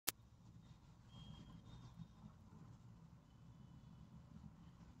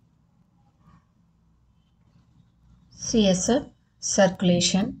CSF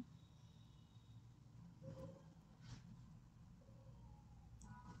circulation.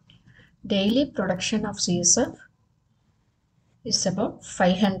 Daily production of CSF is about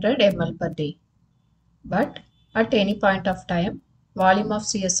 500 ml per day, but at any point of time, volume of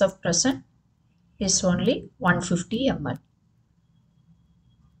CSF present is only 150 ml.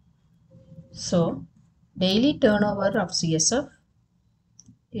 So, daily turnover of CSF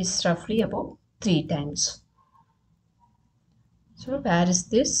is roughly about 3 times. So, where is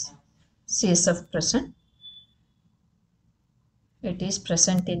this CSF present? It is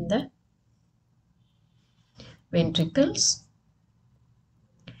present in the ventricles,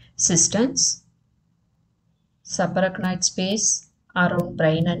 cisterns, subarachnoid space around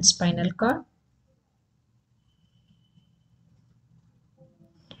brain and spinal cord,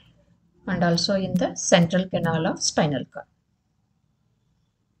 and also in the central canal of spinal cord.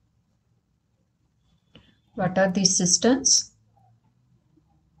 What are these cisterns?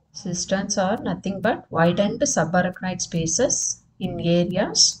 Cisterns are nothing but widened subarachnoid spaces in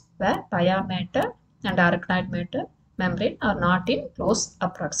areas where pia mater and arachnoid mater membrane are not in close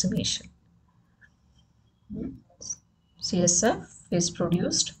approximation. CSF is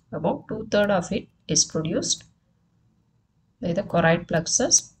produced, about 2/3 of it is produced by the choroid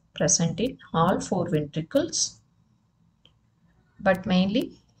plexus present in all 4 ventricles, but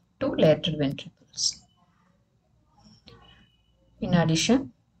mainly 2 lateral ventricles. In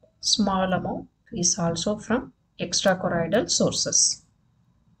addition, small amount is also from extrachoroidal sources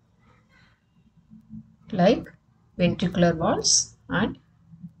like ventricular walls and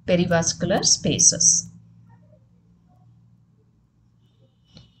perivascular spaces.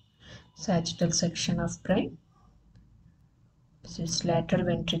 Sagittal section of brain. This is lateral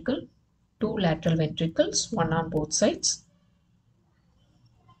ventricle, 2 lateral ventricles, one on both sides.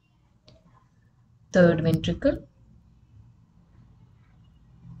 Third ventricle.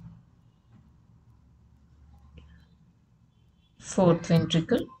 Fourth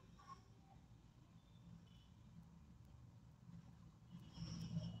ventricle.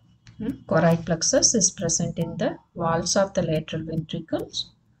 Choroid plexus is present in the walls of the lateral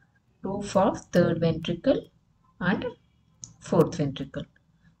ventricles, roof of third ventricle and fourth ventricle.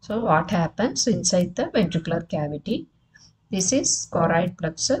 So what happens inside the ventricular cavity? This is choroid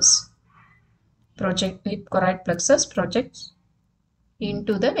plexus. Choroid plexus projects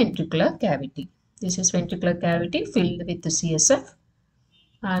into the ventricular cavity. This is ventricular cavity filled with the CSF,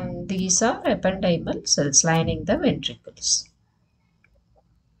 and these are ependymal cells lining the ventricles.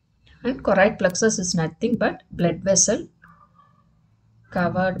 And choroid plexus is nothing but blood vessel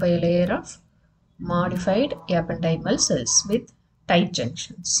covered by a layer of modified ependymal cells with tight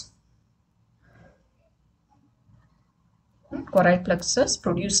junctions. Choroid plexus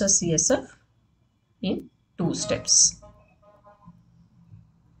produces CSF in 2 steps.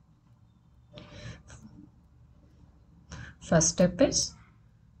 First step is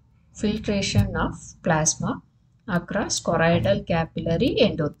filtration of plasma across choroidal capillary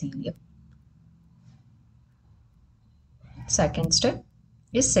endothelium. Second step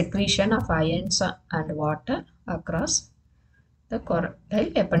is secretion of ions and water across the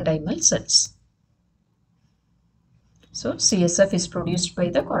choroidal ependymal cells. So CSF is produced by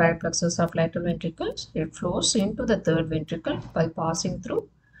the choroid plexus of lateral ventricles. It flows into the third ventricle by passing through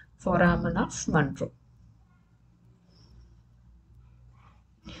foramen of monro.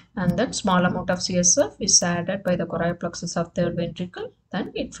 And then small amount of CSF is added by the choroid plexus of third ventricle.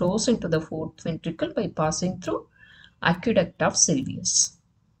 Then it flows into the fourth ventricle by passing through aqueduct of sylvius.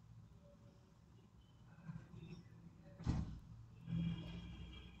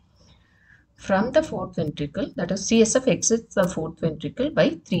 From the fourth ventricle, that is CSF exits the fourth ventricle by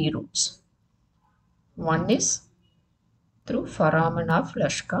 3 routes. One is through foramen of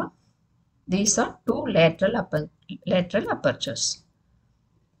Luscka. These are 2 lateral apertures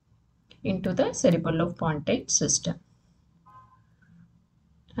into the cerebrum.It system.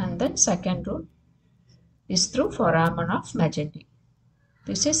 And then second route is through foramen of Magendie.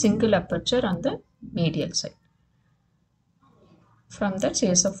 This is single aperture on the medial side. From that,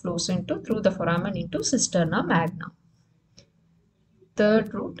 CSF flows through the foramen into cisterna magna.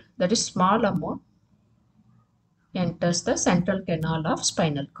 Third route, that is small amount, enters the central canal of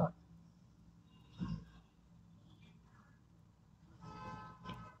spinal cord.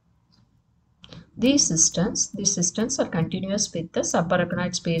 These cisterns are continuous with the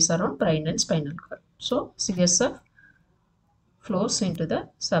subarachnoid space around brain and spinal cord. So CSF flows into the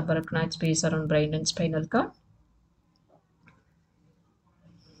subarachnoid space around brain and spinal cord.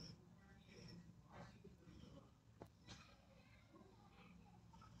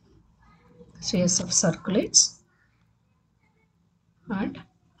 CSF circulates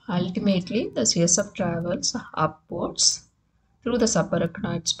Ultimately, the CSF travels upwards through the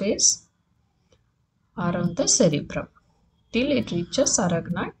subarachnoid space around the cerebrum till it reaches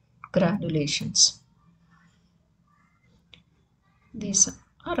arachnoid granulations. These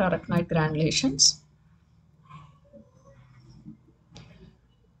are arachnoid granulations.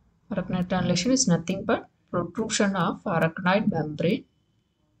 Arachnoid granulation is nothing but protrusion of arachnoid membrane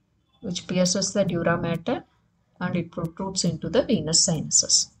which pierces the dura mater and it protrudes into the venous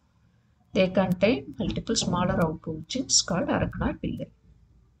sinuses. They contain multiple smaller outpouchings called arachnoid villi.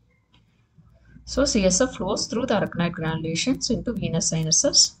 So CSF flows through the arachnoid granulations into venous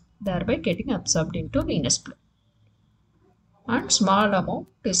sinuses, thereby getting absorbed into venous blood. And small amount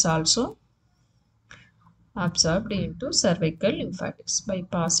is also absorbed into cervical lymphatics by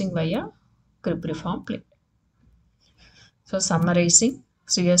passing via cribriform plate. So summarizing,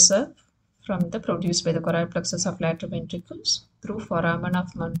 CSF from the produced by the choroid plexus of lateral ventricles through foramen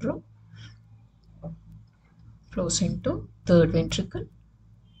of monro flows into third ventricle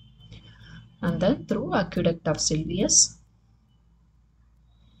and then through aqueduct of sylvius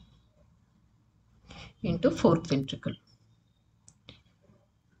into fourth ventricle.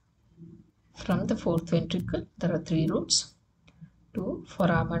 From the fourth ventricle, there are 3 routes to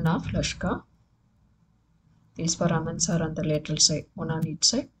foramen of Luscka. These foramens are on the lateral side, one on each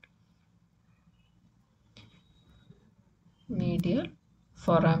side. Medial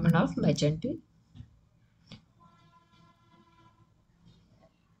foramen of Magendie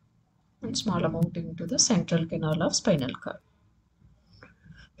and small amount into the central canal of spinal cord.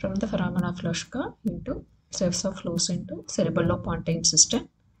 From the foramen of Luscka into CSF flows into cerebrum.It cistern.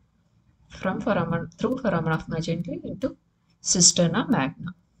 From foramen through foramen of Magendie into cisterna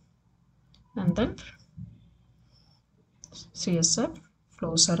magna, and then CSF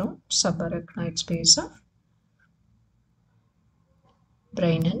flows around subarachnoid space of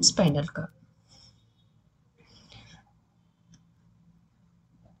brain and spinal cord.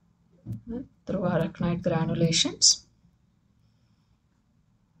 And through arachnoid granulations,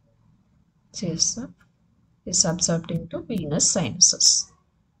 CSF is absorbed into venous sinuses.